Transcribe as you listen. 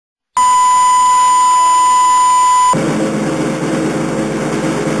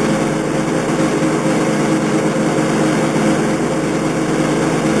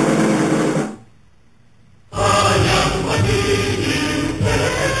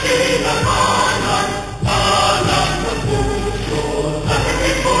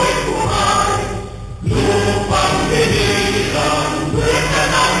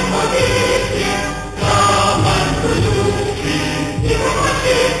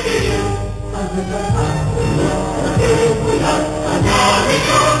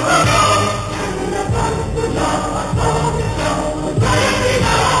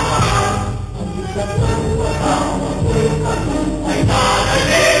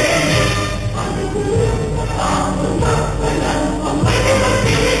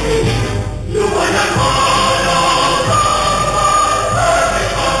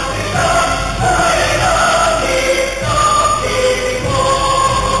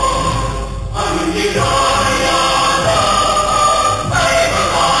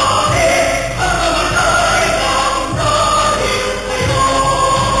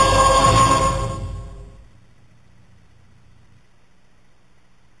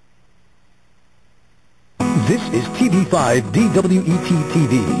This is TV5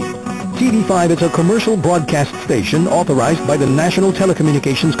 DWET-TV. TV5 is a commercial broadcast station authorized by the National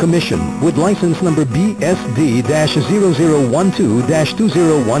Telecommunications Commission with license number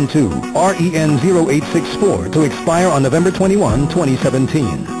BSD-0012-2012 REN 0864 to expire on November 21,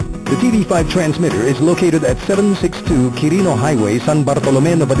 2017. The TV5 transmitter is located at 762 Quirino Highway, San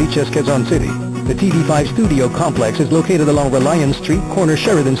Bartolome, Novaliches, Quezon City. The TV5 studio complex is located along Reliance Street, corner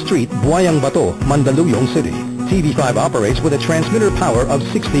Sheridan Street, Buayang Bato, Mandaluyong City. TV5 operates with a transmitter power of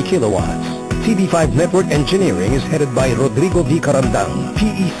 60 kilowatts. TV5 Network Engineering is headed by Rodrigo V. Carandang,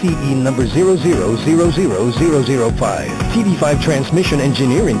 PECE number 0000005. TV5 Transmission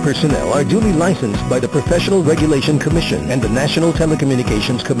Engineering personnel are duly licensed by the Professional Regulation Commission and the National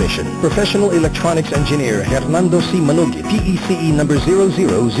Telecommunications Commission. Professional Electronics Engineer Hernando C. Manugit, PECE number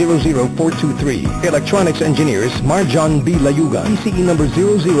 0000423. Electronics Engineers Marjon B. Layuga, PECE number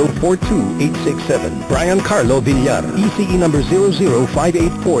 0042867. Brian Carlo Villar, ECE number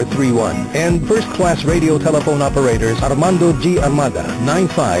 0058431. And first-class radio telephone operators Armando G. Armada,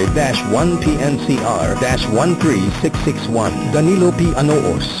 95-1PNCR-13661. Danilo P.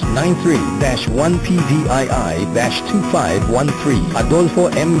 Anoos, 93-1PVII-2513. Adolfo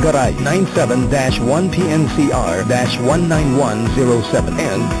M. Garay, 97-1PNCR-19107.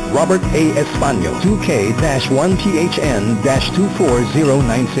 And Robert A. Espano,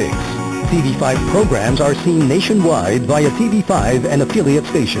 2K-1PHN-24096. TV5 programs are seen nationwide via TV5 and affiliate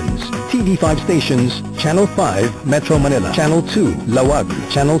stations. TV5 stations, Channel 5, Metro Manila, Channel 2, Lawag,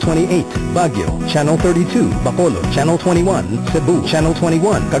 Channel 28, Baguio, Channel 32, Bacolod, Channel 21, Cebu, Channel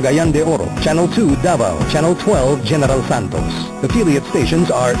 21, Cagayan de Oro, Channel 2, Davao, Channel 12, General Santos. Affiliate stations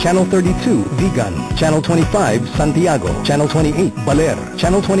are Channel 32, Vigan, Channel 25, Santiago, Channel 28, Baler,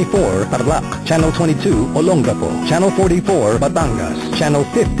 Channel 24, Tarlac, Channel 22, Olongapo, Channel 44, Batangas, Channel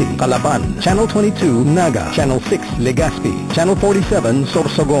 50, Calaban, Channel 22, Naga, Channel 6, Legazpi, Channel 47,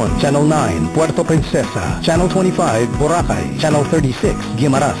 Sorsogon, Channel 9, Puerto Princesa, Channel 25, Boracay, Channel 36,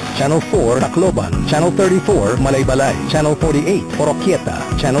 Guimaras, Channel 4, Tacloban, Channel 34, Malaybalay, Channel 48, Oroquieta,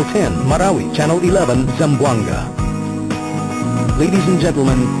 Channel 10, Marawi, Channel 11, Zamboanga. Ladies and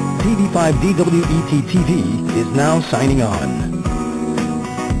gentlemen, TV5 DWET-TV is now signing on.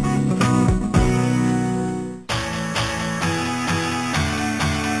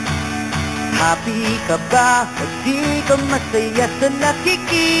 Happy ka ba o di ka masaya sa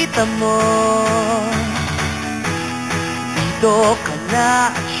nakikita mo? Dito ka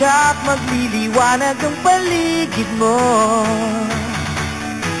na at siya't magliliwanag ang paligid mo.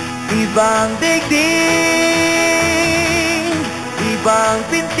 Ibang daigdig, ibang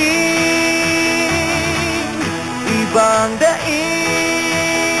pinting, ibang daing,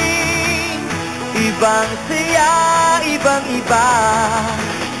 ibang saya, ibang iba.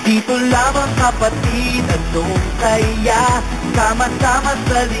 Dito lamang kapatid, anong saya, sama-sama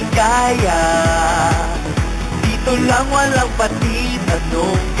sa ligaya. Dito lang walang patid,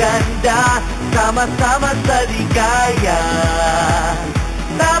 anong ganda, sama-sama sa ligaya.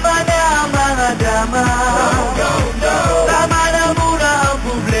 Tama na ang mga drama, go, go, go. Tama na muna ang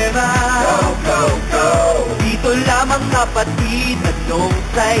problema, go, go, go. Dito lamang kapatid, anong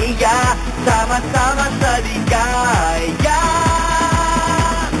saya, sama-sama sa ligaya.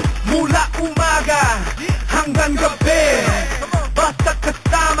 Mula umaga hanggang gabi, basta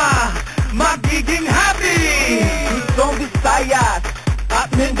kasama, magiging happy. Luzon, Visayas at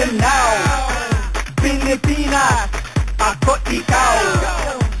Mindanao, Pilipinas, ako't ikaw.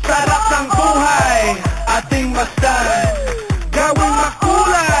 Sarap ng buhay, ating masdan, gawing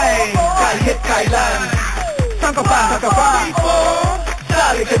makulay, kahit kailan. Saan ka ba?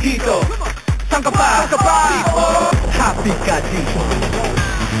 Sali ka dito. Saan ka ba? Happy ka dito.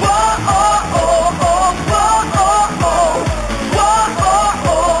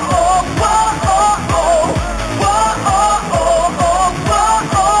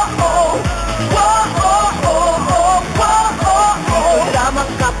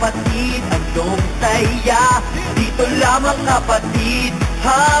 Kapatid, anong saya, dito lamang kapatid,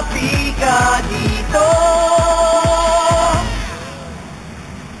 happy ka dito.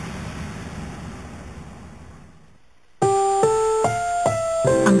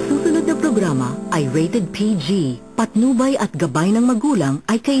 Ang susunod na programa ay rated PG. Patnubay at gabay ng magulang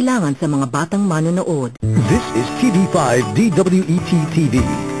ay kailangan sa mga batang manonood. This is TV5 DWET-TV.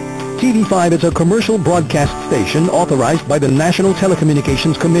 TV5 is a commercial broadcast station authorized by the National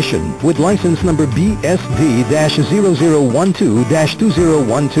Telecommunications Commission with license number BSD-0012-2012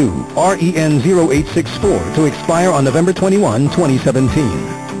 REN 0864 to expire on November 21,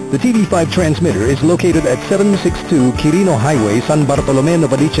 2017. The TV5 transmitter is located at 762 Quirino Highway, San Bartolome,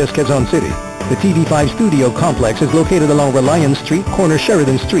 Novaliches, Quezon City. The TV5 studio complex is located along Reliance Street, corner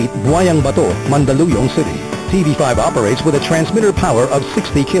Sheridan Street, Buayang Bato, Mandaluyong City. TV5 operates with a transmitter power of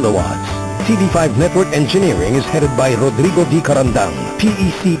 60 kilowatts. TV5 Network Engineering is headed by Rodrigo D. Carandang,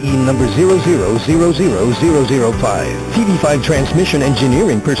 PECE number 0000005. TV5 Transmission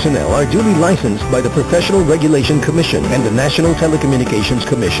Engineering personnel are duly licensed by the Professional Regulation Commission and the National Telecommunications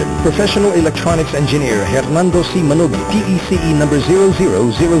Commission. Professional Electronics Engineer Hernando C. Manobi, PECE number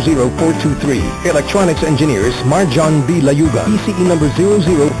 0000423. Electronics Engineers Marjon B. Layuga, PECE number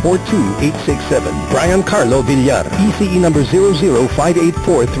 0042867. Brian Carlo Villar, PECE number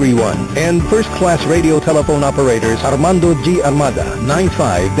 0058431. And first-class radio telephone operators Armando G. Armada,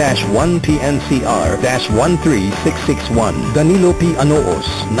 95-1PNCR-13661. Danilo P. Anoos,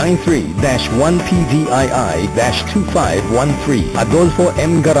 93-1PVII-2513. Adolfo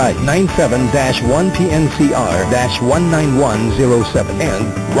M. Garay, 97-1PNCR-19107.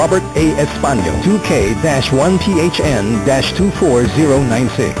 And Robert A. Espanyo,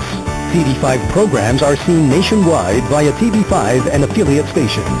 2K-1PHN-24096. TV5 programs are seen nationwide via TV5 and affiliate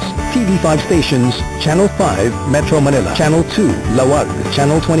stations. TV5 stations, Channel 5, Metro Manila, Channel 2, Lawag,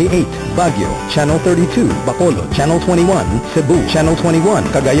 Channel 28, Baguio, Channel 32, Bacolod, Channel 21, Cebu, Channel 21,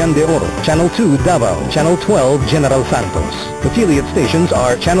 Cagayan de Oro, Channel 2, Davao, Channel 12, General Santos. Affiliate stations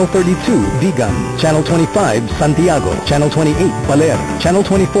are Channel 32, Vigan, Channel 25, Santiago, Channel 28, Baler, Channel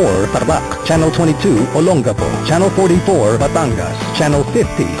 24, Tarlac, Channel 22, Olongapo, Channel 44, Batangas, Channel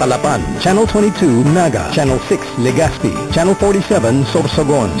 50, Calapan, Channel 22, Naga, Channel 6, Legazpi, Channel 47,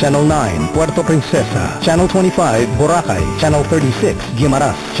 Sorsogon, Channel 9, Puerto Princesa, Channel 25, Boracay, Channel 36,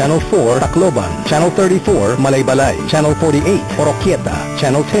 Guimaras, Channel 4, Tacloban, Channel 34, Malaybalay, Channel 48, Oroquieta,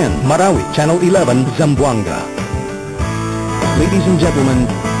 Channel 10, Marawi, Channel 11, Zamboanga. Ladies and gentlemen,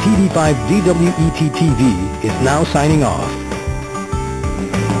 TV5 DWET TV is now signing off.